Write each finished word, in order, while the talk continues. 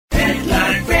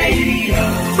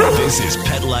This is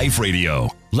Pet Life Radio.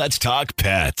 Let's talk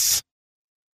pets.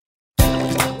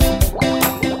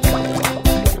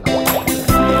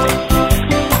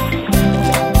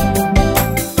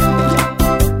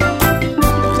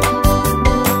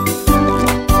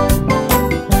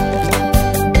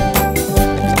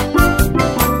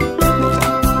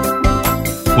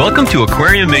 Welcome to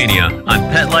Aquarium Mania on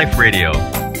Pet Life Radio.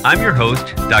 I'm your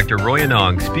host, Dr. Roy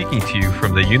Anong, speaking to you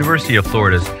from the University of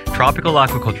Florida's Tropical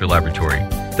Aquaculture Laboratory.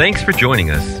 Thanks for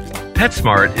joining us.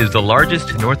 PetSmart is the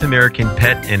largest North American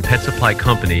pet and pet supply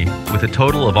company with a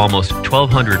total of almost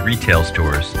 1,200 retail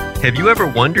stores. Have you ever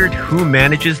wondered who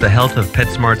manages the health of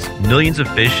PetSmart's millions of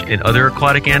fish and other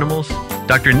aquatic animals?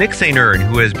 Dr. Nick St. Ern,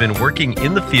 who has been working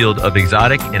in the field of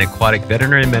exotic and aquatic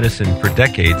veterinary medicine for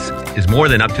decades, is more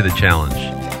than up to the challenge.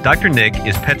 Dr. Nick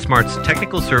is PetSmart's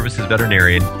technical services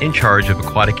veterinarian in charge of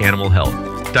aquatic animal health.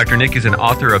 Dr. Nick is an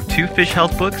author of 2 fish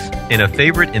health books and a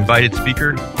favorite invited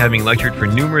speaker, having lectured for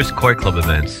numerous Koi Club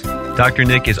events. Dr.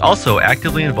 Nick is also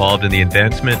actively involved in the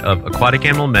advancement of aquatic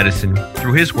animal medicine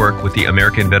through his work with the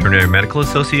American Veterinary Medical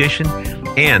Association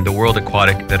and the World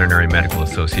Aquatic Veterinary Medical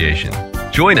Association.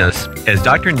 Join us as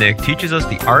Dr. Nick teaches us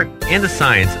the art and the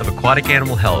science of aquatic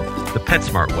animal health the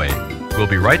PetSmart way. We'll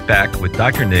be right back with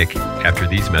Dr. Nick after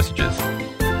these messages.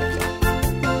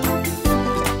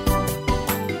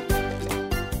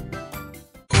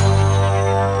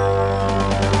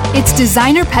 It's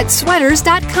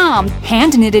DesignerPetSweaters.com.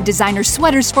 Hand-knitted designer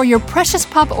sweaters for your precious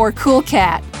pup or cool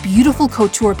cat. Beautiful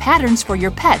couture patterns for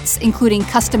your pets, including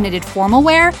custom-knitted formal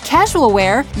wear, casual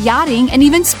wear, yachting, and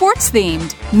even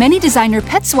sports-themed. Many designer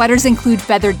pet sweaters include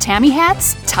feathered tammy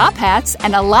hats, top hats,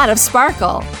 and a lot of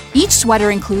sparkle. Each sweater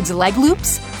includes leg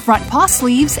loops, front paw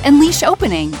sleeves, and leash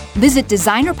opening. Visit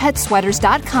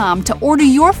DesignerPetSweaters.com to order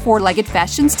your 4-legged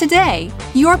fashions today.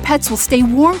 Your pets will stay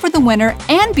warm for the winter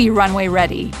and be runway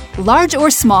ready. Large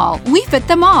or small, we fit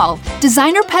them all.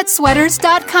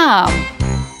 DesignerPetSweaters.com.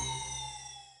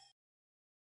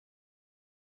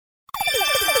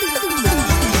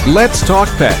 Let's Talk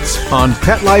Pets on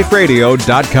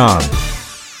PetLifeRadio.com.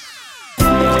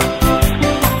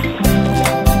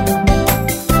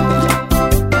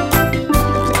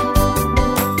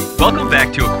 Welcome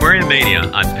back to Aquarium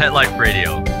Mania on Pet Life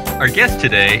Radio. Our guest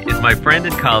today is my friend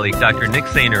and colleague, Dr. Nick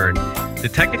St. Ern, the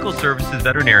Technical Services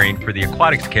Veterinarian for the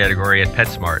Aquatics category at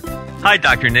PetSmart. Hi,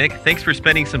 Dr. Nick. Thanks for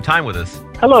spending some time with us.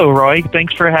 Hello, Roy.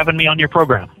 Thanks for having me on your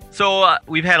program. So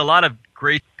we've had a lot of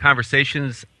great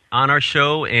conversations on our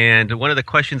show, and one of the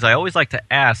questions I always like to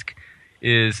ask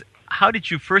is, how did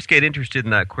you first get interested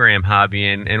in the aquarium hobby,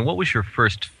 and what was your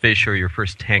first fish or your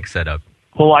first tank setup?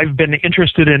 Well, I've been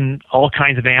interested in all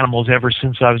kinds of animals ever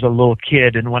since I was a little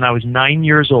kid, and when I was 9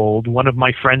 years old, one of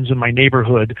my friends in my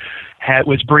neighborhood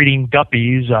was breeding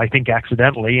guppies, I think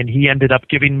accidentally, and he ended up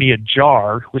giving me a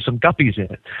jar with some guppies in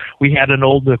it. We had an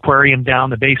old aquarium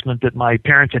down the basement that my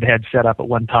parents had set up at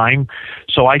one time,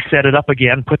 so I set it up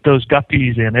again, put those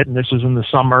guppies in it, and this was in the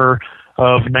summer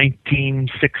of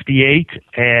 1968,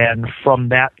 and from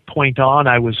that point on,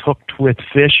 I was hooked with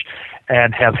fish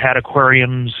and have had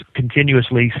aquariums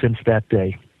continuously since that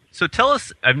day. So tell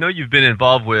us, I know you've been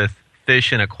involved with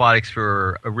fish and aquatics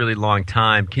for a really long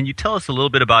time. Can you tell us a little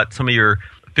bit about some of your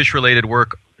fish-related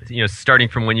work, starting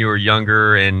from when you were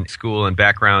younger in school and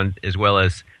background, as well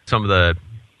as some of the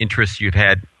interests you've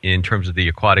had in terms of the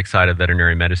aquatic side of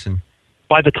veterinary medicine?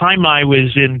 By the time I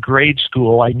was in grade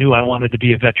school, I knew I wanted to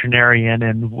be a veterinarian,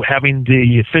 and having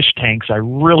the fish tanks, I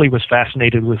really was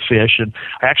fascinated with fish, and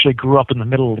I actually grew up in the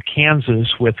middle of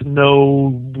Kansas with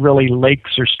no really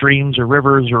lakes or streams or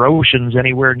rivers or oceans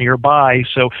anywhere nearby,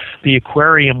 so the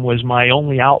aquarium was my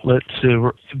only outlet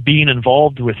to being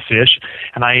involved with fish,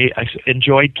 and I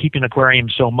enjoyed keeping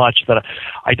aquariums so much that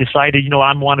I decided,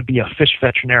 I want to be a fish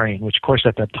veterinarian, which of course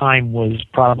at that time was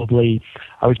probably,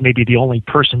 I was maybe the only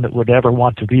person that would ever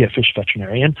want to be a fish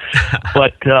veterinarian.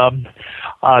 But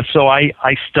so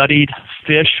I studied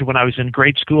fish when I was in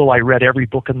grade school. I read every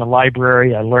book in the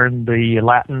library. I learned the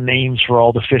Latin names for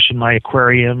all the fish in my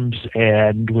aquariums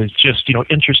and was just,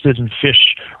 interested in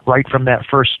fish right from that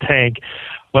first tank.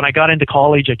 When I got into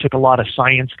college, I took a lot of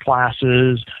science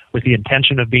classes with the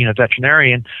intention of being a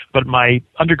veterinarian, but my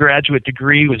undergraduate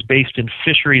degree was based in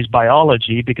fisheries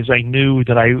biology because I knew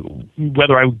that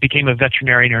whether I became a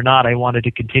veterinarian or not, I wanted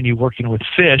to continue working with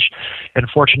fish. And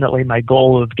fortunately, my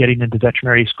goal of getting into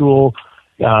veterinary school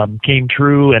came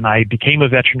true, and I became a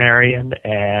veterinarian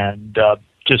and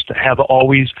just have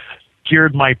always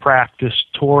geared my practice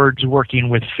towards working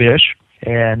with fish.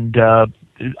 And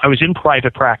I was in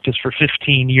private practice for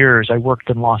 15 years. I worked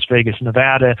in Las Vegas,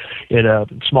 Nevada, at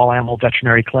small animal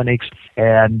veterinary clinics.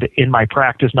 And in my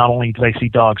practice, not only did I see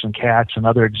dogs and cats and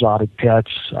other exotic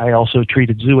pets, I also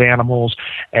treated zoo animals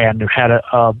and had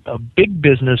a big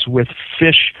business with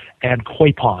fish and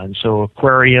koi ponds, so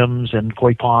aquariums and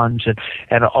koi ponds,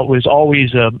 and it was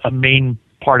always a main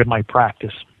part of my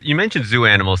practice. You mentioned zoo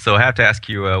animals, so I have to ask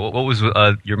you, what was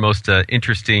your most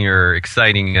interesting or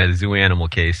exciting zoo animal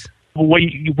case? Well,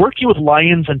 working with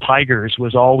lions and tigers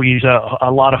was always a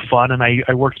lot of fun, and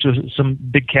I worked with some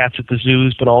big cats at the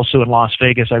zoos, but also in Las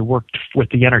Vegas I worked with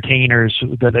the entertainers,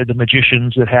 the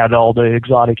magicians that had all the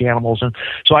exotic animals, and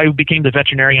so I became the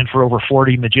veterinarian for over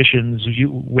 40 magicians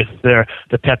with the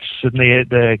pets and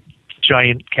the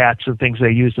giant cats and things they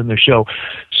used in their show.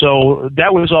 So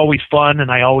that was always fun,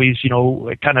 and I always,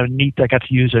 kind of neat, I got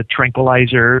to use a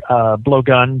tranquilizer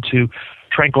blowgun to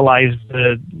tranquilize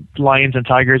the lions and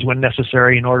tigers when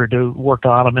necessary in order to work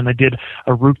on them, and I did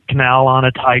a root canal on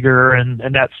a tiger and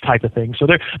that type of thing. So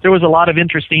there was a lot of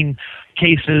interesting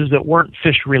cases that weren't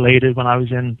fish related when I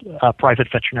was in private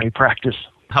veterinary practice.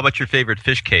 How about your favorite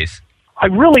fish case? I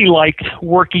really liked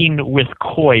working with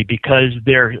koi because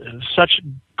they're such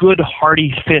good,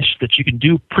 hardy fish that you can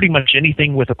do pretty much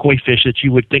anything with a koi fish that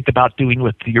you would think about doing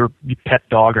with your pet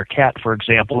dog or cat, for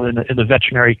example, in the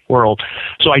veterinary world.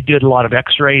 So I did a lot of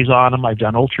x-rays on them. I've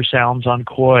done ultrasounds on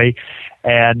koi.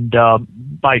 And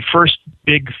my first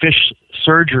big fish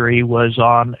surgery was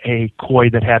on a koi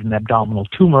that had an abdominal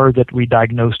tumor that we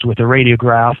diagnosed with a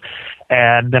radiograph.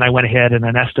 And then I went ahead and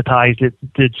anesthetized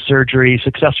it, did surgery,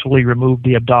 successfully removed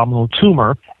the abdominal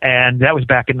tumor. And that was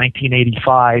back in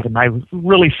 1985. And I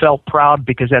really felt proud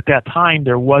because at that time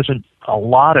there wasn't a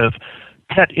lot of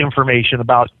pet information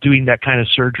about doing that kind of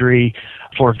surgery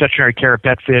for veterinary care of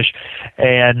pet fish.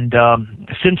 And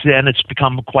since then, it's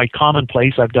become quite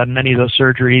commonplace. I've done many of those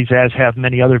surgeries, as have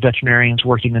many other veterinarians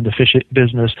working in the fish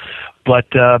business. But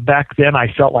back then,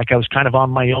 I felt like I was kind of on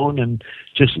my own and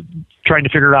just trying to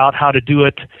figure out how to do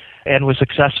it, and was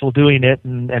successful doing it.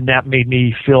 And that made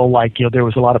me feel like there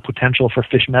was a lot of potential for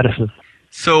fish medicine.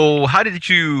 So how did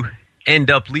you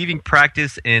end up leaving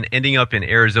practice and ending up in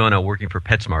Arizona working for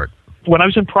PetSmart? When I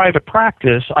was in private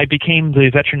practice, I became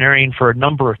the veterinarian for a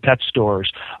number of pet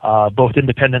stores, both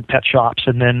independent pet shops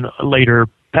and then later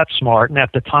PetSmart. And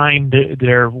at the time,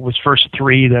 there was first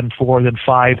 3, then 4, then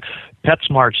 5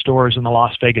 PetSmart stores in the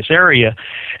Las Vegas area.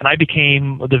 And I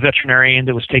became the veterinarian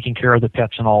that was taking care of the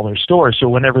pets in all their stores. So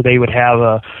whenever they would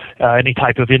have any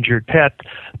type of injured pet,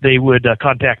 they would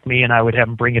contact me and I would have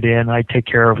them bring it in. I'd take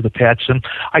care of the pets. And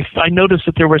I noticed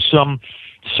that there was some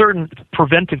certain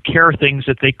preventive care things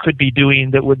that they could be doing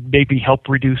that would maybe help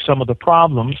reduce some of the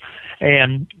problems.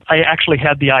 And I actually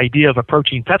had the idea of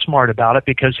approaching PetSmart about it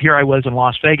because here I was in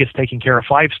Las Vegas taking care of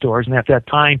 5 stores, and at that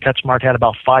time PetSmart had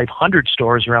about 500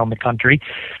 stores around the country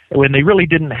when they really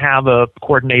didn't have a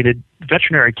coordinated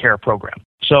veterinary care program.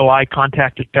 So I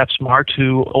contacted PetSmart,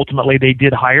 who ultimately they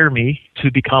did hire me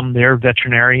to become their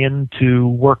veterinarian to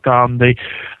work on the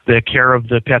care of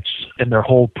the pets and their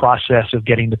whole process of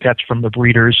getting the pets from the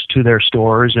breeders to their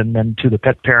stores and then to the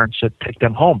pet parents that take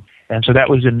them home. And so that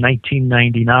was in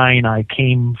 1999. I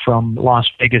came from Las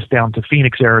Vegas down to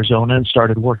Phoenix, Arizona, and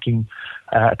started working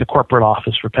at the corporate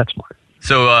office for PetSmart.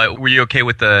 So were you okay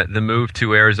with the move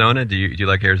to Arizona? Do you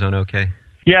like Arizona okay?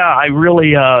 Yeah, I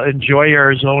really enjoy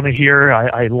Arizona here.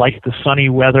 I like the sunny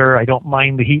weather. I don't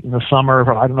mind the heat in the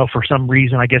summer. I don't know, for some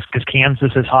reason, I guess because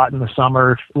Kansas is hot in the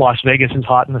summer, Las Vegas is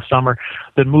hot in the summer.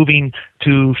 But moving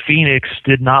to Phoenix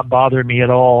did not bother me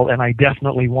at all, and I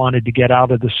definitely wanted to get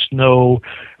out of the snow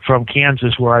from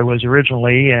Kansas where I was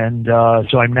originally. And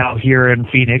so I'm now here in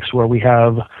Phoenix where we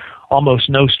have almost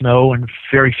no snow and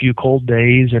very few cold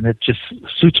days, and it just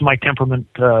suits my temperament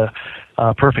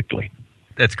perfectly.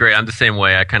 That's great. I'm the same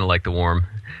way. I kind of like the warm.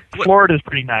 Florida's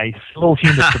pretty nice. A little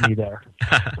humid for me there.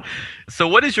 So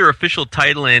what is your official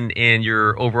title and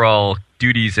your overall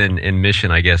duties and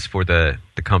mission, I guess, for the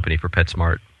company, for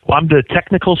PetSmart? Well, I'm the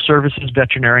technical services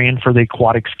veterinarian for the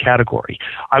aquatics category.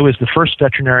 I was the first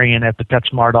veterinarian at the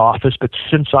PetSmart office, but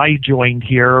since I joined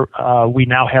here, we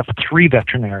now have 3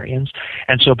 veterinarians.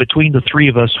 And so between the 3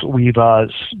 of us, we've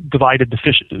divided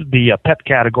the pet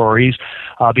categories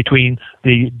between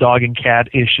the dog and cat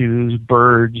issues,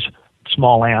 birds,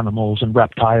 small animals and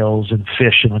reptiles and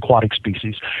fish and aquatic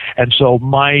species. And so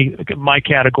my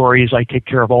category is I take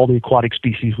care of all the aquatic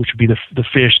species, which would be the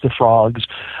fish, the frogs,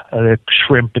 the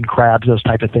shrimp and crabs, those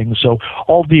type of things. So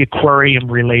all the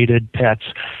aquarium related pets.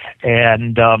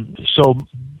 And so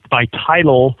my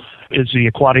title is the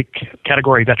aquatic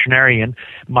category veterinarian.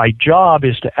 My job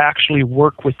is to actually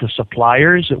work with the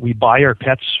suppliers that we buy our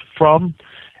pets from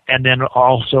and then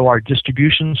also our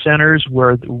distribution centers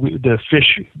where the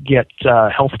fish get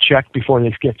health checked before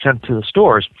they get sent to the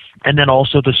stores, and then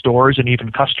also the stores and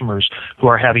even customers who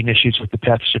are having issues with the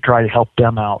pets to try to help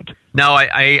them out. Now,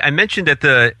 I mentioned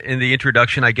in the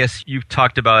introduction, I guess you've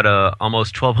talked about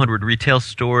almost 1,200 retail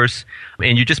stores,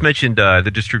 and you just mentioned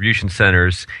the distribution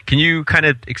centers. Can you kind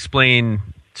of explain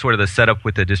sort of the setup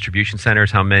with the distribution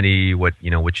centers? How many?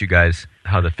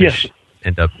 How the fish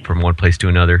end up from one place to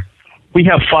another? We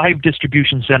have 5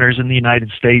 distribution centers in the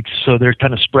United States, so they're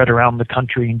kind of spread around the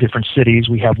country in different cities.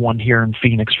 We have one here in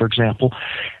Phoenix, for example.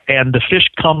 And the fish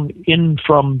come in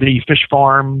from the fish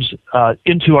farms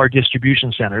into our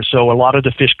distribution centers. So a lot of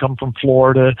the fish come from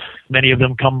Florida. Many of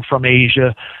them come from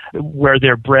Asia, where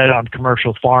they're bred on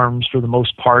commercial farms for the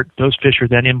most part. Those fish are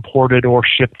then imported or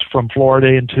shipped from Florida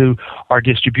into our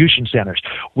distribution centers.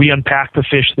 We unpack the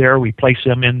fish there. We place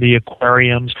them in the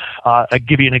aquariums. I'll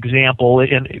give you an example.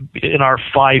 In our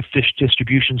 5 fish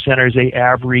distribution centers, they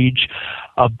average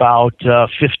about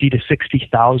 50 to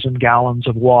 60,000 gallons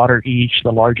of water each,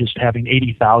 the largest having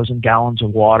 80,000 gallons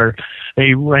of water.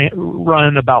 They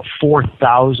run about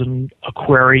 4,000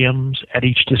 aquariums at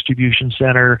each distribution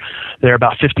center. They're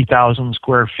about 50,000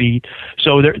 square feet.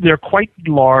 So they're quite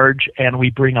large, and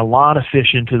we bring a lot of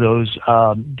fish into those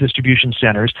distribution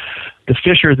centers. The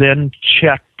fish are then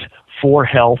checked for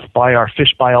health by our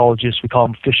fish biologists. We call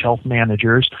them fish health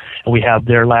managers, and we have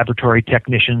their laboratory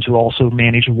technicians who also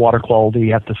manage water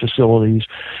quality at the facilities.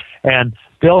 And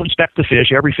they'll inspect the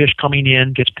fish. Every fish coming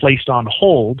in gets placed on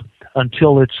hold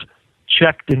until it's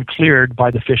checked and cleared by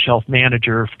the fish health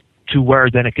manager to where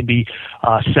then it can be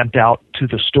sent out to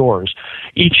the stores.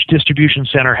 Each distribution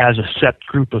center has a set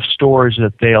group of stores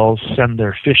that they'll send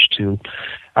their fish to.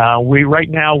 Right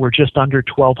now we're just under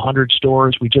 1,200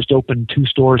 stores. We just opened 2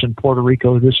 stores in Puerto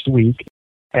Rico this week,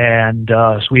 and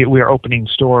so we are opening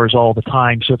stores all the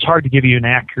time. So it's hard to give you an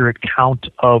accurate count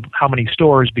of how many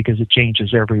stores because it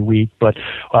changes every week, but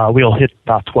we'll hit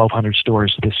about 1,200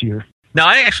 stores this year. Now,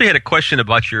 I actually had a question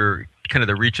about your kind of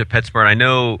the reach of PetSmart. I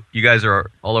know you guys are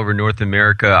all over North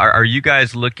America. Are you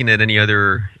guys looking at any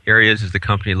other areas? Is the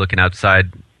company looking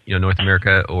outside, North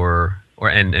America or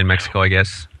Mexico, I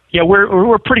guess? Yeah,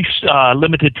 we're pretty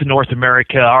limited to North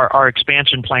America. Our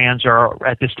expansion plans are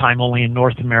at this time only in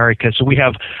North America. So we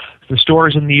have the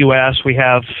stores in the U.S. We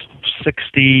have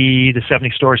 60 to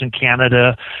 70 stores in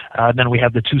Canada. Then we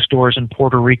have the 2 stores in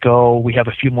Puerto Rico. We have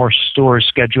a few more stores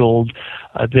scheduled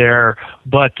there.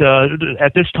 But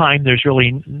at this time, there's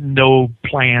really no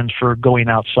plans for going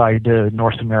outside the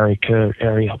North America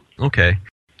area. Okay.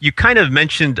 You kind of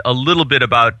mentioned a little bit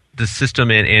about the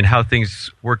system and how things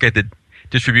work at the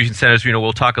distribution centers.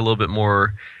 We'll talk a little bit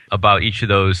more about each of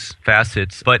those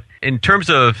facets. But in terms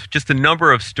of just the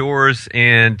number of stores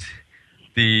and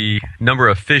the number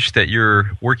of fish that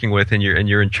you're working with and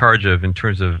you're in charge of in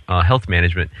terms of health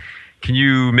management, can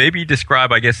you maybe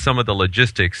describe, I guess, some of the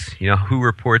logistics? Who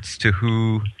reports to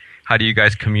who? How do you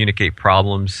guys communicate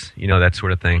problems? That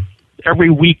sort of thing.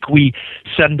 Every week we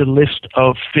send a list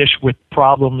of fish with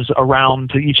problems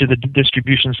around to each of the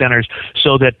distribution centers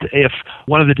so that if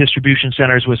one of the distribution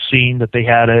centers was seeing that they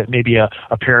had maybe a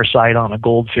parasite on a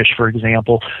goldfish, for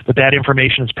example, that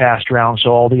information is passed around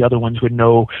so all the other ones would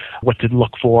know what to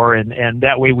look for, and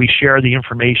that way we share the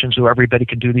information so everybody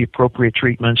can do the appropriate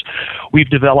treatments. We've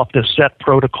developed a set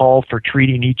protocol for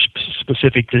treating each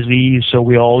specific disease, so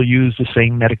we all use the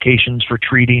same medications for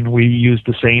treating. We use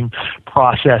the same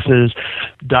processes,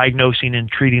 diagnosing and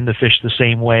treating the fish the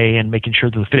same way and making sure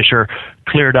that the fish are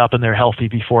cleared up and they're healthy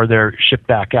before they're shipped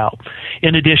back out.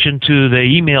 In addition to the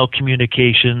email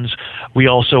communications, we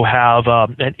also have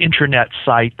an intranet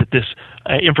site that this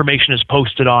information is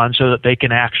posted on so that they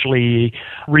can actually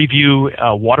review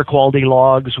water quality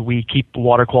logs. We keep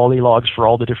water quality logs for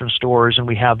all the different stores, and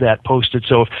we have that posted.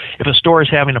 So if a store is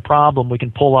having a problem, we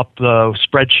can pull up the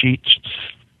spreadsheet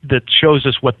that shows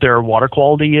us what their water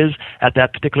quality is at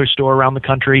that particular store around the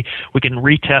country. We can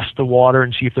retest the water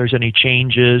and see if there's any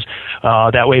changes.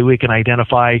 That way we can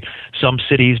identify some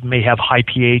cities may have high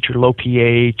pH or low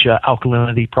pH,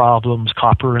 alkalinity problems,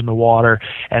 copper in the water.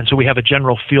 And so we have a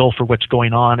general feel for what's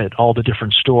going on at all the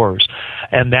different stores.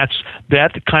 And that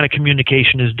kind of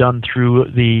communication is done through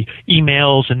the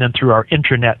emails and then through our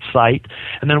intranet site.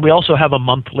 And then we also have a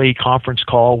monthly conference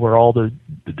call where all the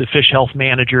the fish health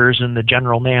managers and the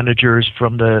general managers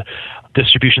from the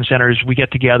distribution centers, we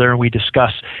get together and we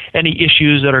discuss any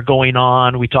issues that are going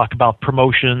on. We talk about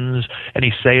promotions,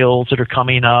 any sales that are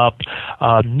coming up,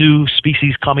 new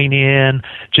species coming in,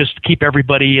 just keep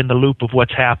everybody in the loop of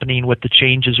what's happening, what the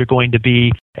changes are going to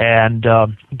be, and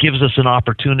gives us an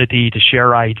opportunity to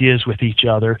share ideas with each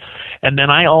other. And then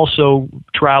I also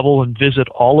travel and visit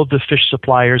all of the fish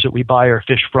suppliers that we buy our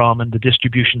fish from and the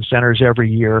distribution centers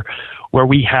every year, where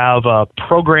we have a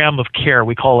program of care.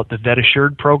 We call it the Vet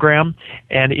Assured program,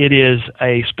 and it is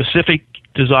a specific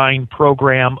design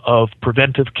program of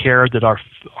preventive care that our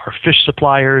fish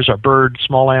suppliers, our bird,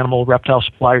 small animal, reptile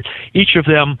suppliers, each of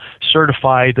them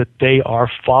certify that they are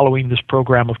following this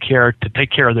program of care to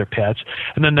take care of their pets.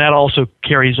 And then that also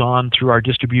carries on through our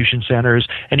distribution centers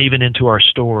and even into our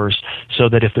stores, so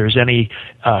that if there's any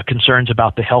concerns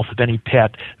about the health of any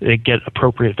pet, they get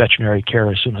appropriate veterinary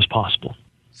care as soon as possible.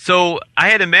 So I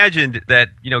had imagined that,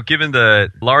 given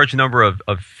the large number of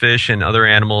fish and other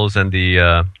animals and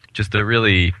the just the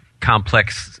really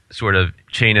complex sort of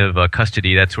chain of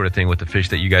custody, that sort of thing with the fish,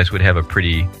 that you guys would have a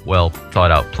pretty well thought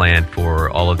out plan for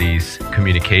all of these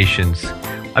communications.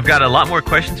 I've got a lot more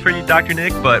questions for you, Dr.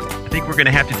 Nick, but I think we're going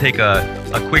to have to take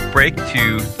a quick break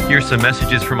to hear some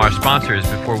messages from our sponsors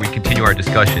before we continue our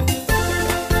discussion.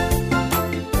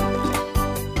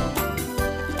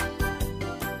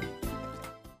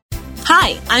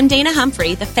 Hi, I'm Dana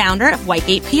Humphrey, the founder of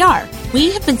Whitegate PR.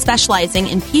 We have been specializing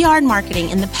in PR and marketing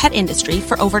in the pet industry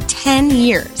for over 10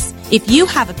 years. If you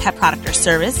have a pet product or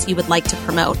service you would like to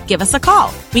promote, give us a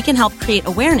call. We can help create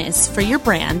awareness for your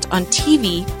brand on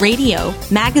TV, radio,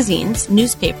 magazines,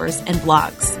 newspapers, and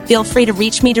blogs. Feel free to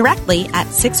reach me directly at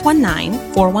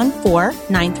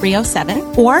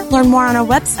 619-414-9307 or learn more on our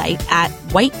website at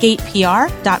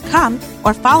whitegatepr.com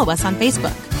or follow us on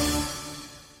Facebook.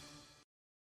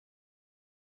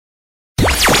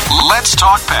 Let's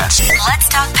talk pets. Let's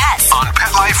talk pets On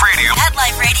Pet Life Radio. Pet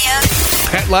Life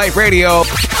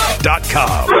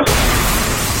PetLifeRadio.com.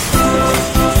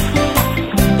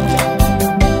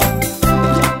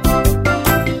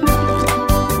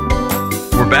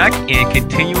 We're back and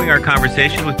continuing our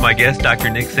conversation with my guest, Dr.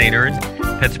 Nick St. Ern,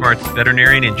 PetSmart's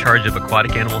veterinarian in charge of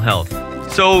aquatic animal health.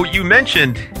 So you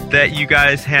mentioned that you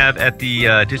guys have at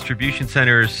the distribution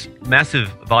centers massive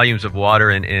volumes of water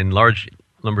and large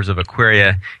numbers of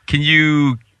aquaria. Can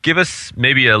you give us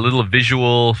maybe a little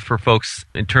visual for folks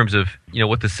in terms of,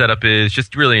 what the setup is,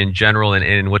 just really in general,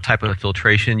 and what type of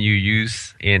filtration you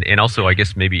use? And also, I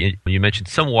guess maybe you mentioned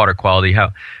some water quality,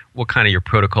 what kind of your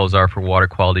protocols are for water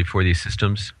quality for these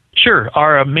systems? Sure.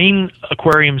 Our main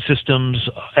aquarium systems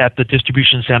at the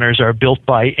distribution centers are built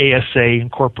by ASA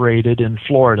Incorporated in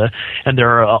Florida, and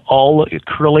they're all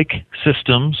acrylic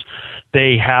systems.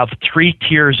 They have 3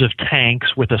 tiers of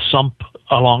tanks with a sump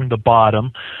along the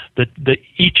bottom.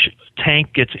 Each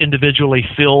tank gets individually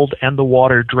filled, and the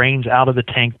water drains out of the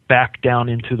tank back down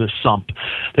into the sump.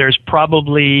 There's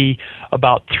probably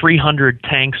about 300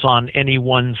 tanks on any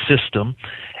one system,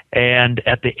 and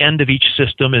at the end of each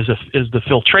system is the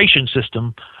filtration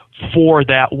system for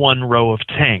that one row of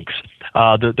tanks.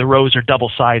 The rows are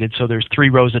double-sided, so there's 3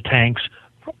 rows of tanks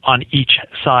on each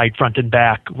side, front and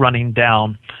back, running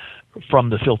down from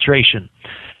the filtration.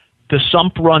 The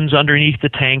sump runs underneath the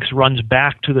tanks, runs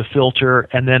back to the filter,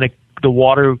 and then the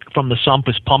water from the sump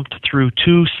is pumped through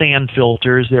 2 sand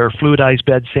filters. They're fluidized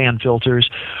bed sand filters,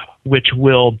 which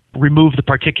will remove the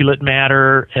particulate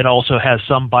matter. It also has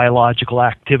some biological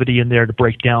activity in there to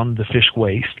break down the fish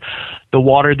waste. The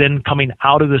water then coming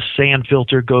out of the sand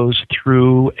filter goes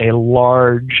through a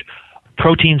large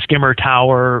protein skimmer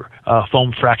tower,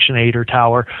 foam fractionator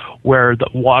tower, where the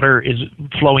water is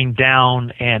flowing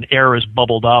down and air is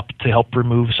bubbled up to help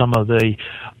remove some of the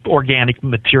organic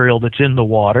material that's in the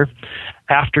water.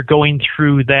 After going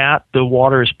through that, the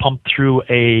water is pumped through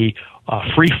a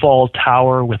free fall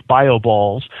tower with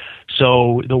bioballs,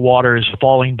 so the water is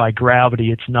falling by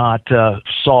gravity. It's not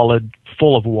solid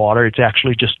full of water. It's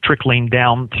actually just trickling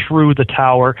down through the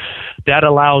tower. That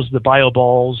allows the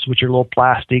bioballs, which are little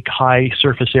plastic, high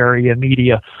surface area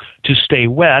media, to stay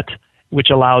wet, which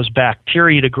allows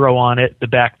bacteria to grow on it. The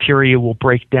bacteria will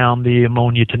break down the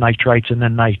ammonia to nitrites and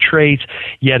then nitrates,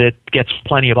 yet it gets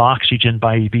plenty of oxygen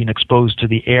by being exposed to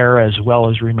the air as well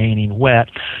as remaining wet.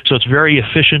 So it's very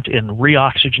efficient in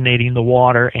reoxygenating the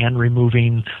water and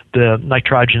removing the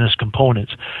nitrogenous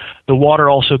components. The water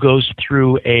also goes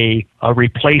through a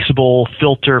replaceable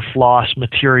filter floss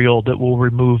material that will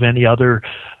remove any other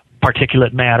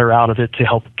particulate matter out of it to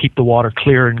help keep the water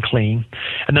clear and clean.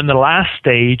 And then the last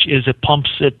stage is it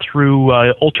pumps it through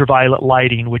ultraviolet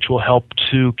lighting, which will help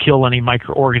to kill any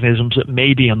microorganisms that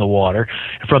may be in the water.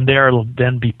 And from there, it'll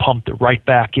then be pumped right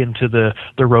back into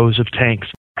the rows of tanks.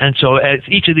 And so as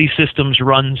each of these systems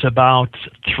runs about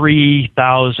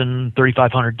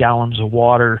 3,500 gallons of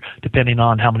water, depending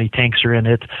on how many tanks are in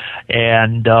it.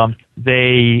 And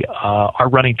they are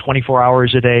running 24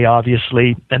 hours a day,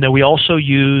 obviously. And then we also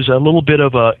use a little bit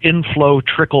of a inflow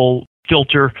trickle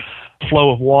filter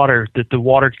flow of water, that the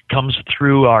water comes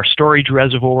through our storage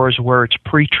reservoirs where it's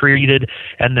pre-treated,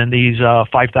 and then these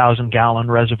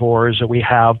 5,000-gallon reservoirs that we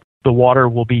have, the water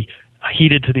will be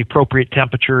heated to the appropriate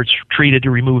temperature. It's treated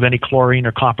to remove any chlorine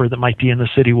or copper that might be in the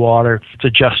city water. It's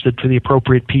adjusted to the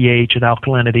appropriate pH and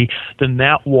alkalinity. Then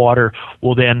that water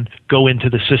will then go into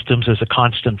the systems as a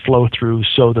constant flow through,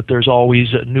 so that there's always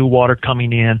new water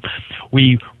coming in.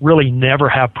 We really never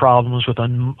have problems with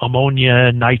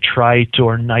ammonia, nitrite,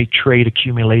 or nitrate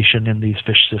accumulation in these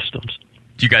fish systems.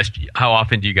 How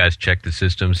often do you guys check the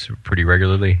systems? Pretty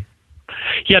regularly?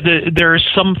 Yeah, there are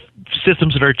some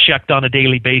systems that are checked on a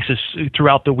daily basis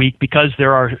throughout the week, because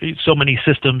there are so many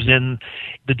systems in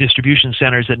the distribution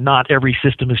centers that not every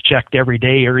system is checked every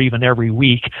day or even every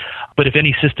week. But if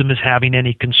any system is having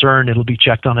any concern, it'll be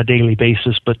checked on a daily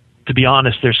basis. But to be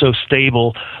honest, they're so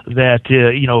stable that,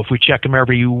 if we check them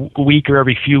every week or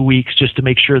every few weeks just to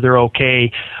make sure they're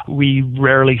okay, we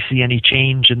rarely see any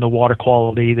change in the water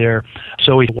quality there.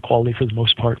 So it's quality for the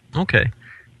most part. Okay.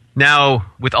 Now,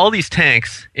 with all these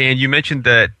tanks, and you mentioned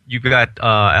that you've got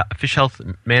fish health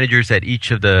managers at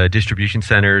each of the distribution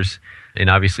centers, and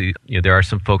obviously there are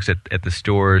some folks at the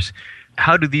stores.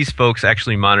 How do these folks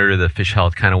actually monitor the fish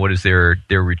health? Kind of what is their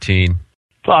routine?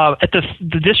 At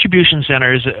the distribution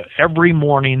centers, every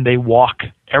morning they walk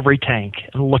every tank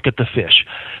and look at the fish.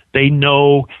 They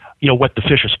know what the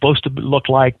fish are supposed to look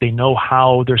like. They know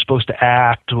how they're supposed to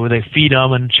act, or they feed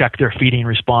them and check their feeding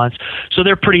response. So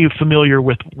they're pretty familiar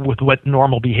with what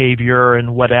normal behavior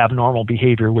and what abnormal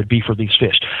behavior would be for these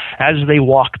fish. As they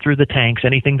walk through the tanks,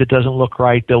 anything that doesn't look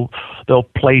right, they'll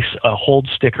place a hold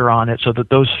sticker on it so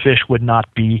that those fish would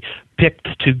not be picked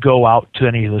to go out to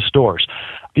any of the stores.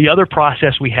 The other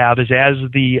process we have is, as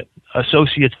the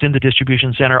associates in the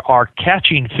distribution center are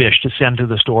catching fish to send to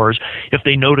the stores, if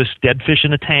they notice dead fish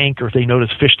in a tank or if they notice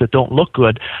fish that don't look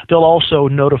good, they'll also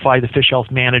notify the fish health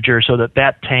manager so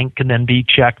that tank can then be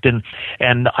checked and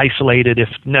isolated if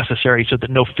necessary, so that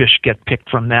no fish get picked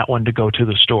from that one to go to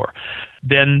the store.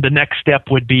 Then the next step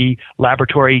would be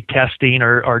laboratory testing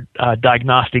or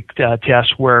diagnostic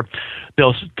tests, where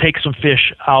they'll take some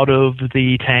fish out of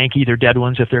the tank, either dead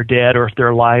ones if they're dead, or if they're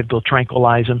alive, they'll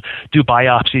tranquilize them, do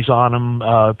biopsies on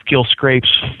them, gill scrapes,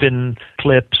 fin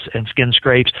clips, and skin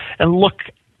scrapes, and look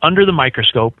under the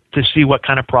microscope to see what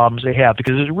kind of problems they have.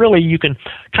 Because really, you can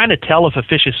kind of tell if a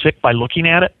fish is sick by looking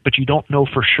at it, but you don't know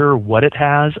for sure what it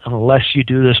has unless you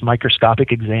do this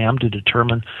microscopic exam to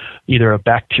determine either a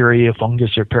bacteria,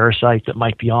 fungus, or parasite that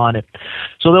might be on it.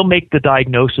 So they'll make the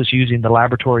diagnosis using the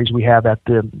laboratories we have at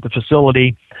the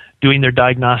facility, doing their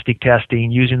diagnostic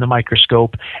testing, using the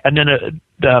microscope, and then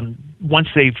once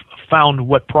they've found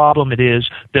what problem it is,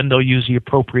 then they'll use the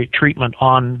appropriate treatment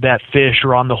on that fish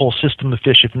or on the whole system of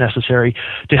fish if necessary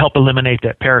to help eliminate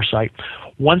that parasite.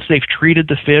 Once they've treated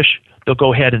the fish, they'll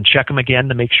go ahead and check them again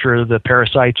to make sure the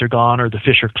parasites are gone or the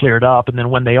fish are cleared up, and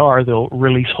then when they are, they'll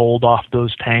release hold off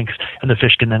those tanks, and the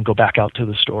fish can then go back out to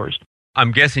the stores.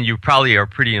 I'm guessing you probably are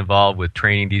pretty involved with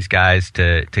training these guys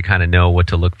to kind of know what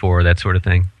to look for, that sort of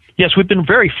thing. Yes, we've been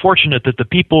very fortunate that the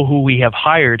people who we have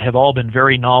hired have all been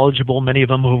very knowledgeable. Many of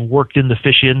them have worked in the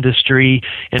fish industry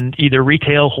in either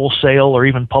retail, wholesale, or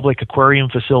even public aquarium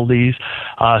facilities.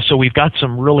 So we've got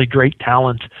some really great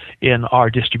talent in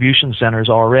our distribution centers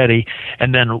already.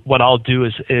 And then what I'll do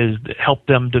is help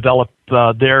them develop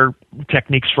their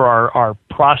techniques for our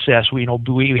process. We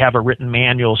have a written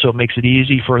manual, so it makes it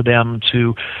easy for them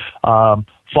to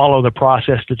follow the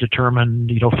process to determine,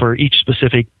 for each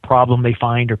specific problem they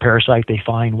find or parasite they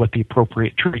find, what the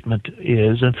appropriate treatment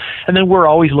is. And then we're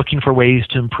always looking for ways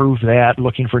to improve that,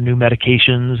 looking for new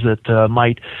medications that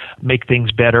might make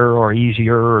things better or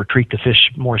easier or treat the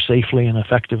fish more safely and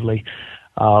effectively.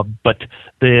 But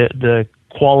the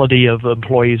quality of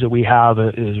employees that we have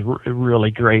is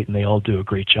really great, and they all do a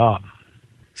great job.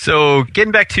 So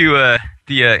getting back to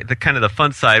the kind of the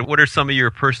fun side, what are some of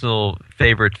your personal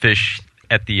favorite fish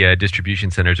at the distribution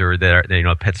centers, or that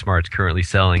PetSmart's currently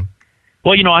selling?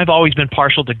 Well, I've always been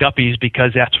partial to guppies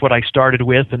because that's what I started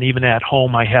with, and even at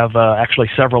home I have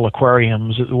actually several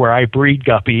aquariums where I breed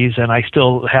guppies, and I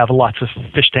still have lots of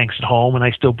fish tanks at home, and I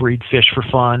still breed fish for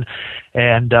fun.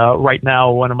 And right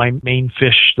now, one of my main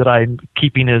fish that I'm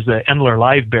keeping is the Endler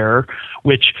Livebearer,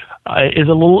 which is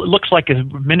looks like a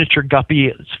miniature guppy.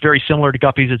 It's very similar to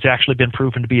guppies. It's actually been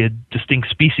proven to be a distinct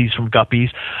species from guppies,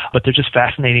 but they're just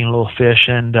fascinating little fish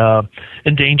and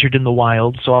endangered in the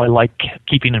wild, so I like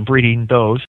keeping and breeding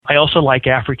those. I also like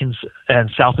African and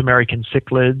South American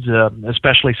cichlids,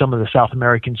 especially some of the South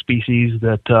American species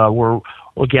that were,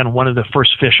 again, one of the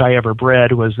first fish I ever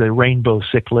bred was the rainbow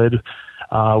cichlid,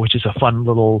 which is a fun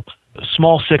little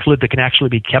small cichlid that can actually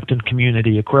be kept in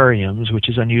community aquariums, which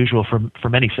is unusual for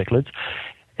many cichlids.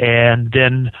 And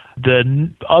then the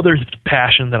other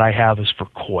passion that I have is for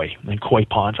koi and koi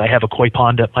ponds. I have a koi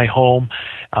pond at my home.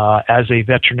 As a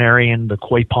veterinarian, the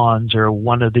koi ponds are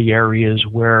one of the areas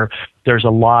where there's a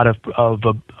lot of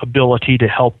ability to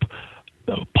help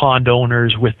pond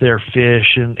owners with their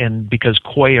fish, and because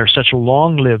koi are such a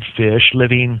long-lived fish,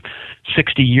 living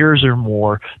 60 years or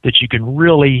more, that you can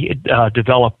really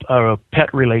develop a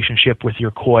pet relationship with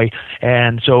your koi.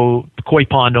 And so koi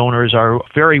pond owners are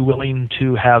very willing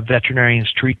to have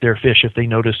veterinarians treat their fish if they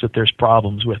notice that there's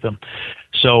problems with them.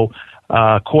 So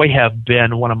koi have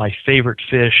been one of my favorite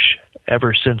fish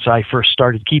ever since I first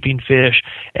started keeping fish,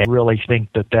 and I really think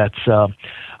that that's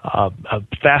a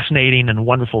fascinating and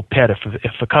wonderful pet.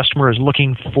 If a customer is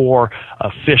looking for a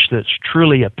fish that's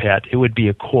truly a pet, it would be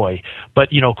a koi. But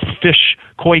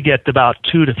koi get about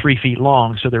 2 to 3 feet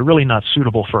long, so they're really not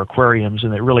suitable for aquariums,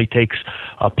 and it really takes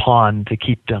a pond to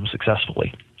keep them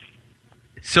successfully.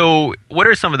 So what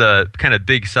are some of the kind of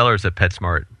big sellers at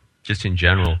PetSmart, just in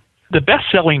general? The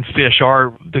best-selling fish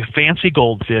are the fancy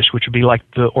goldfish, which would be like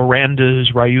the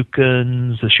orandas,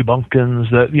 ryukins, the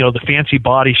shubunkins, the fancy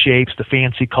body shapes, the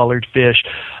fancy colored fish.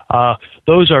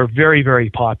 Those are very, very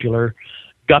popular.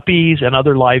 Guppies and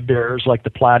other live bearers like the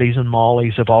platies and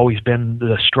mollies have always been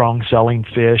the strong-selling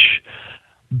fish.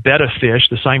 Betta fish,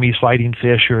 the Siamese fighting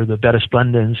fish, or the Betta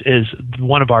splendens, is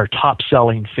one of our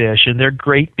top-selling fish, and they're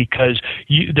great because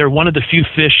they're one of the few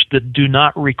fish that do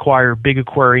not require big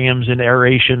aquariums and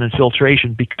aeration and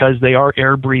filtration because they are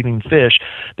air-breathing fish.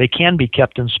 They can be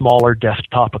kept in smaller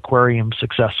desktop aquariums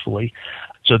successfully.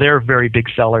 So they're very big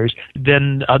sellers.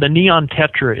 Then the neon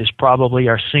tetra is probably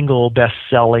our single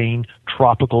best-selling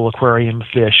tropical aquarium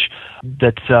fish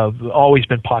that's always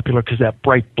been popular because that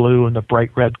bright blue and the bright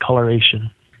red coloration.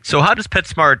 So how does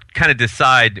PetSmart kind of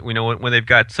decide, when they've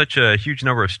got such a huge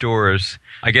number of stores,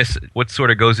 I guess what sort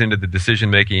of goes into the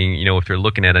decision-making, if they're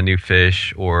looking at a new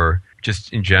fish or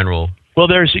just in general? Well,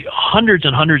 there's hundreds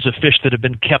and hundreds of fish that have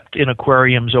been kept in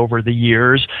aquariums over the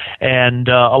years, and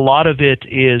a lot of it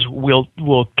is we'll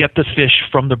get the fish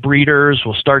from the breeders,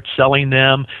 we'll start selling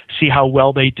them, see how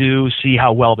well they do, see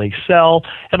how well they sell,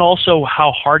 and also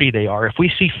how hardy they are. If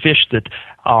we see fish that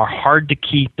are hard to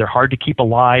keep, they're hard to keep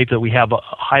alive, that we have a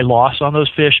high loss on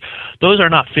those fish, those are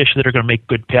not fish that are going to make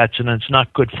good pets, and it's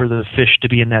not good for the fish to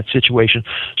be in that situation.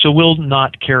 So we'll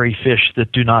not carry fish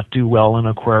that do not do well in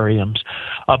aquariums.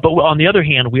 But on the other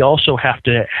hand, we also have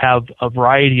to have a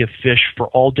variety of fish for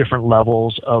all different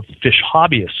levels of fish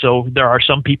hobbyists. So there are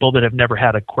some people that have never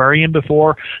had an aquarium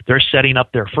before. They're setting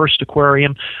up their first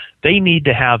aquarium. They need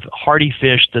to have hardy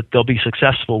fish that they'll be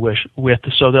successful with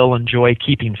so they'll enjoy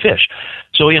keeping fish.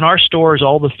 So in our stores,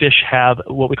 all the fish have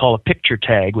what we call a picture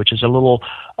tag, which is a little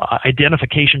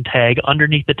identification tag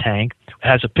underneath the tank. It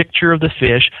has a picture of the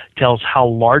fish, tells how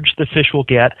large the fish will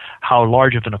get, how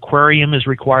large of an aquarium is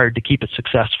required to keep it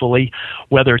successfully,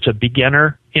 whether it's a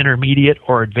beginner, intermediate,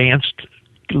 or advanced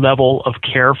level of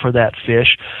care for that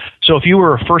fish. So if you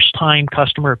were a first-time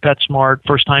customer at PetSmart,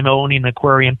 first-time owning an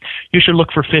aquarium, you should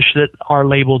look for fish that are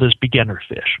labeled as beginner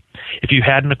fish. If you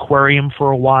had an aquarium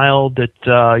for a while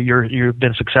that you've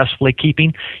been successfully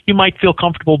keeping, you might feel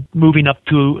comfortable moving up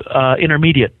to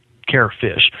intermediate care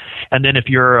fish. And then if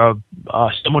you're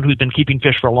someone who's been keeping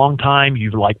fish for a long time,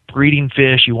 you like breeding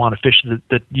fish, you want a fish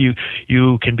that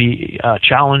you can be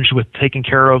challenged with taking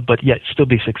care of but yet still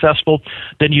be successful,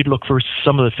 then you'd look for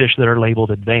some of the fish that are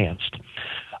labeled advanced.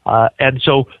 And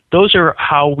so those are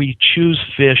how we choose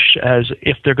fish, as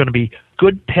if they're going to be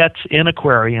good pets in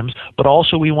aquariums, but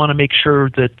also we want to make sure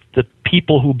that the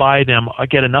people who buy them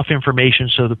get enough information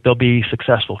so that they'll be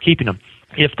successful keeping them.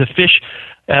 If the fish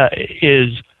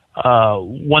is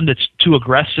one that's too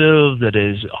aggressive, that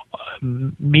is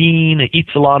mean,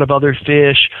 eats a lot of other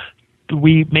fish,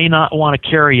 we may not want to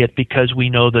carry it because we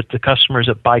know that the customers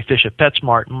that buy fish at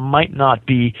PetSmart might not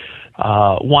be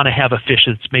want to have a fish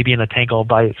that's maybe in a tank all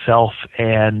by itself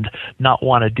and not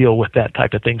want to deal with that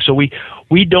type of thing. So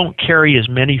we don't carry as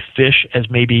many fish as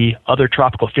maybe other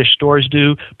tropical fish stores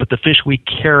do, but the fish we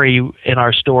carry in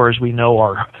our stores we know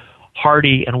are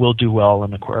hardy and will do well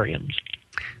in aquariums.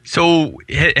 So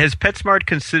has PetSmart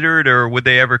considered, or would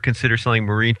they ever consider selling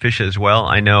marine fish as well?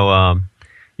 I know,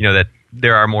 that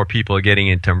there are more people getting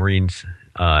into marines,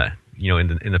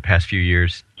 in the past few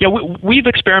years. Yeah, we've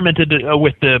experimented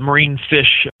with the marine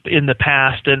fish in the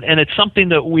past, and it's something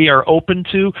that we are open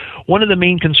to. One of the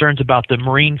main concerns about the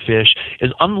marine fish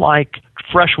is, unlike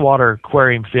freshwater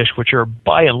aquarium fish, which are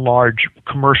by and large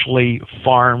commercially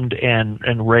farmed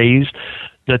and raised,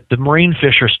 that the marine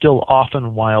fish are still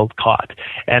often wild caught.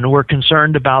 And we're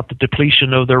concerned about the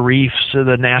depletion of the reefs,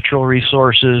 the natural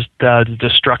resources, the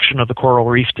destruction of the coral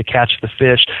reef to catch the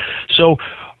fish. So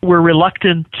we're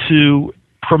reluctant to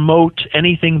promote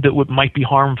anything that might be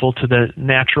harmful to the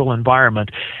natural environment.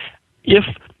 If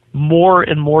more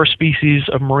and more species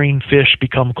of marine fish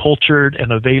become cultured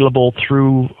and available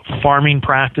through farming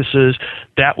practices,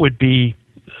 that would be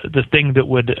the thing that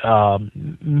would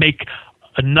make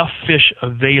enough fish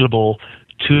available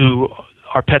to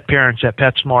our pet parents at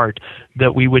PetSmart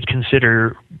that we would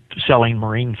consider selling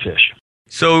marine fish.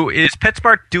 So is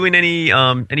PetSmart doing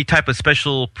any type of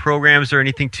special programs or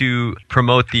anything to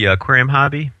promote the aquarium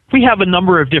hobby? We have a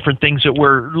number of different things that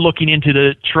we're looking into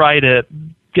to try to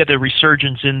get a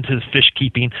resurgence into fish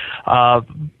keeping.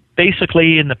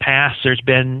 Basically, in the past, there's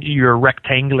been your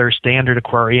rectangular standard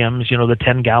aquariums, the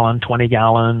 10-gallon,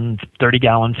 20-gallon,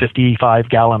 30-gallon,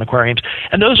 55-gallon aquariums.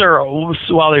 And those are,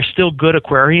 while they're still good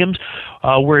aquariums,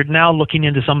 we're now looking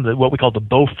into some of what we call the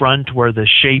bow front, where the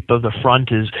shape of the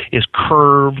front is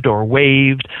curved or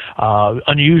waved,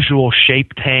 unusual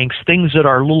shaped tanks, things that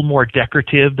are a little more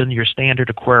decorative than your standard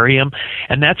aquarium.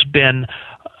 And that's been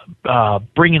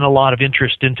bringing a lot of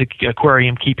interest into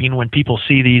aquarium keeping when people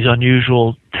see these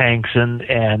unusual tanks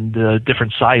and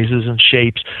different sizes and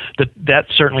shapes. That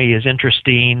certainly is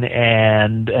interesting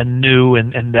and new,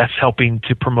 and that's helping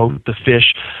to promote the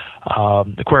fish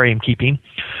aquarium keeping.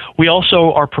 We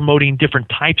also are promoting different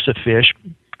types of fish,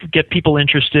 get people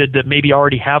interested that maybe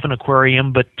already have an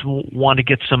aquarium but want to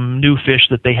get some new fish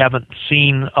that they haven't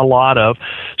seen a lot of.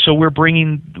 So we're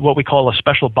bringing what we call a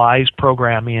special buys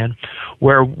program in,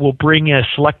 where we'll bring a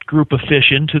select group of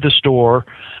fish into the store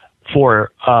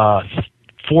for a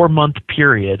 4-month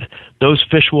period. Those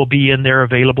fish will be in there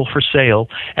available for sale,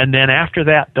 and then after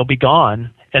that they'll be gone,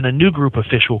 and a new group of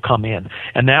fish will come in.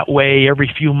 And that way,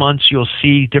 every few months, you'll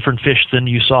see different fish than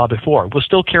you saw before. We'll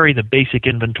still carry the basic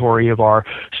inventory of our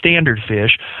standard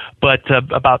fish, but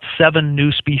about 7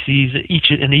 new species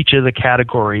in each of the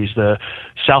categories: the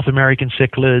South American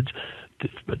cichlids,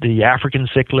 the African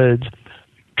cichlids,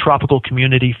 tropical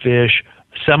community fish,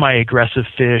 semi-aggressive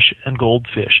fish, and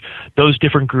goldfish. Those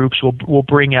different groups will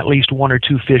bring at least 1 or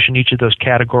 2 fish in each of those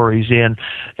categories in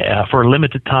for a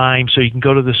limited time, so you can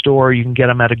go to the store, you can get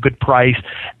them at a good price,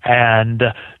 and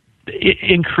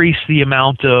increase the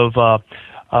amount of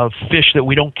fish that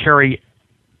we don't carry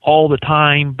all the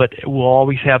time, but we'll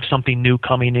always have something new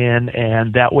coming in,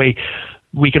 and that way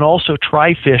we can also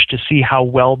try fish to see how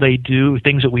well they do,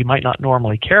 things that we might not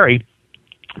normally carry.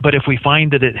 But if we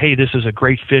find that, this is a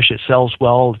great fish, it sells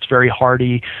well, it's very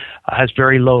hardy, has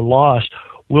very low loss,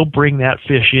 we'll bring that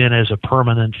fish in as a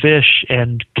permanent fish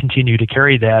and continue to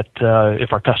carry that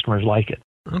if our customers like it.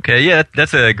 Okay, yeah,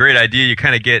 that's a great idea. You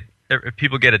kind of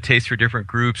people get a taste for different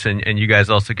groups, and you guys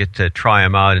also get to try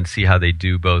them out and see how they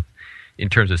do, both in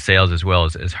terms of sales as well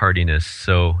as hardiness.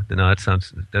 So, no, that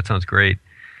sounds great.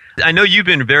 I know you've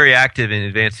been very active in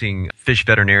advancing fish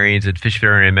veterinarians and fish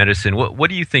veterinary medicine. What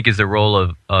do you think is the role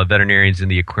of veterinarians in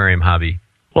the aquarium hobby?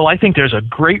 Well, I think there's a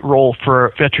great role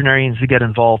for veterinarians to get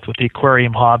involved with the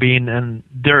aquarium hobby, and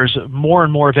there's more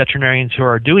and more veterinarians who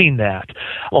are doing that.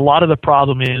 A lot of the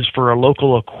problem is, for a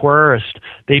local aquarist,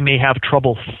 they may have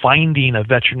trouble finding a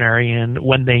veterinarian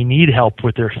when they need help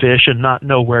with their fish and not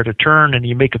know where to turn, and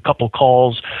you make a couple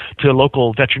calls to a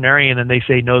local veterinarian and they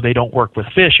say, no, they don't work with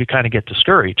fish. You kind of get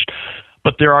discouraged.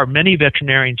 But there are many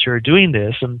veterinarians who are doing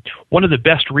this, and one of the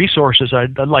best resources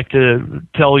I'd like to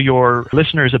tell your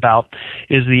listeners about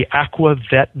is the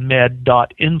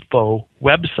aquavetmed.info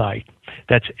website.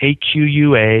 That's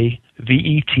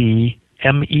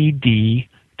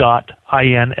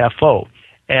AQUAVETMED.info.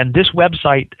 And this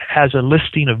website has a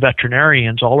listing of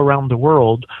veterinarians all around the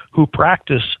world who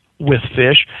practice with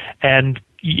fish and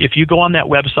if you go on that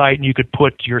website and you could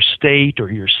put your state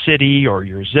or your city or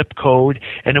your zip code,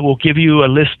 and it will give you a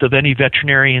list of any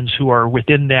veterinarians who are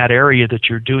within that area that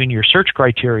you're doing your search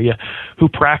criteria who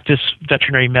practice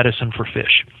veterinary medicine for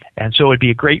fish. And so it'd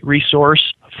be a great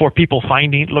resource for people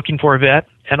looking for a vet.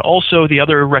 And also the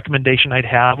other recommendation I'd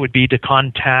have would be to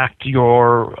contact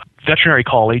your veterinary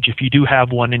college, if you do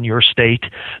have one in your state,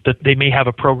 that they may have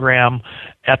a program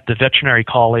at the veterinary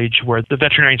college where the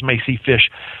veterinarians may see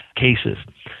fish cases.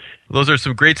 Those are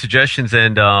some great suggestions,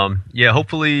 and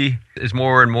hopefully as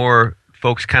more and more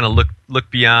folks kind of look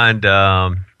beyond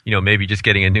maybe just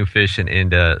getting a new fish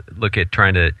and look at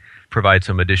trying to provide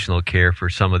some additional care for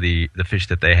some of the fish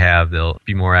that they have, they'll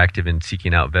be more active in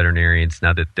seeking out veterinarians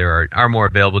now that there are more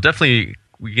available. Definitely,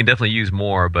 we can definitely use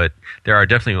more, but there are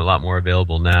definitely a lot more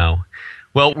available now.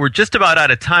 Well, we're just about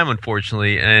out of time,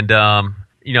 unfortunately, and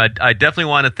I definitely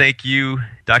want to thank you,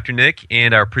 Dr. Nick,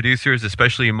 and our producers,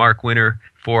 especially Mark Winter,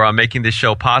 for making this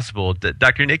show possible.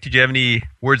 Dr. Nick, did you have any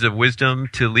words of wisdom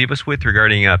to leave us with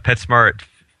regarding PetSmart,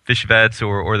 Fish Vets,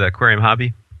 or the aquarium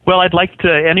hobby? Well, I'd like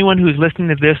anyone who's listening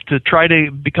to this to try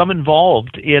to become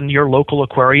involved in your local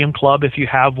aquarium club if you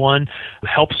have one.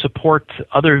 Help support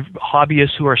other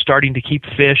hobbyists who are starting to keep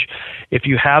fish. If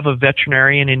you have a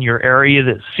veterinarian in your area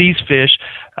that sees fish,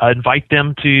 invite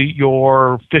them to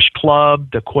your fish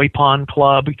club, the koi pond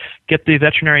club. Get the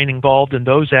veterinarian involved in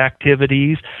those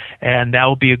activities, and that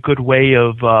will be a good way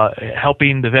of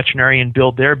helping the veterinarian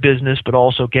build their business, but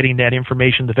also getting that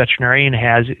information the veterinarian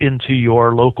has into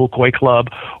your local koi club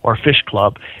or fish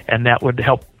club, and that would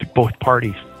help both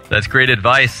parties. That's great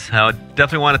advice. I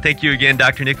definitely want to thank you again,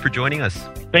 Dr. Nick, for joining us.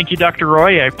 Thank you, Dr.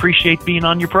 Roy. I appreciate being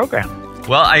on your program.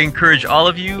 Well, I encourage all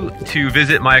of you to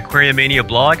visit my Aquarium Mania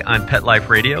blog on Pet Life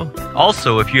Radio.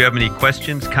 Also, if you have any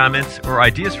questions, comments, or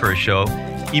ideas for a show,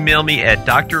 email me at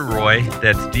Dr. Roy,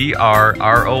 that's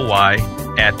DRROY,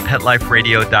 at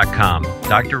PetLifeRadio.com.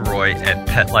 Dr. Roy at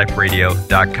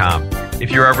PetLifeRadio.com. If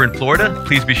you're ever in Florida,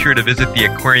 please be sure to visit the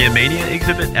Aquarium Mania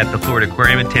exhibit at the Florida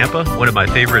Aquarium in Tampa, one of my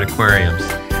favorite aquariums.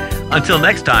 Until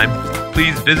next time,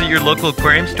 please visit your local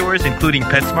aquarium stores, including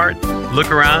PetSmart.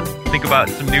 Look around, think about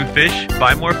some new fish,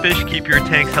 buy more fish, keep your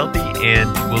tanks healthy,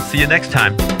 and we'll see you next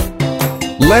time.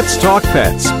 Let's Talk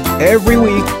Pets, every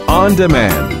week on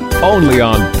demand, only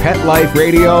on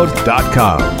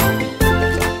PetLifeRadio.com.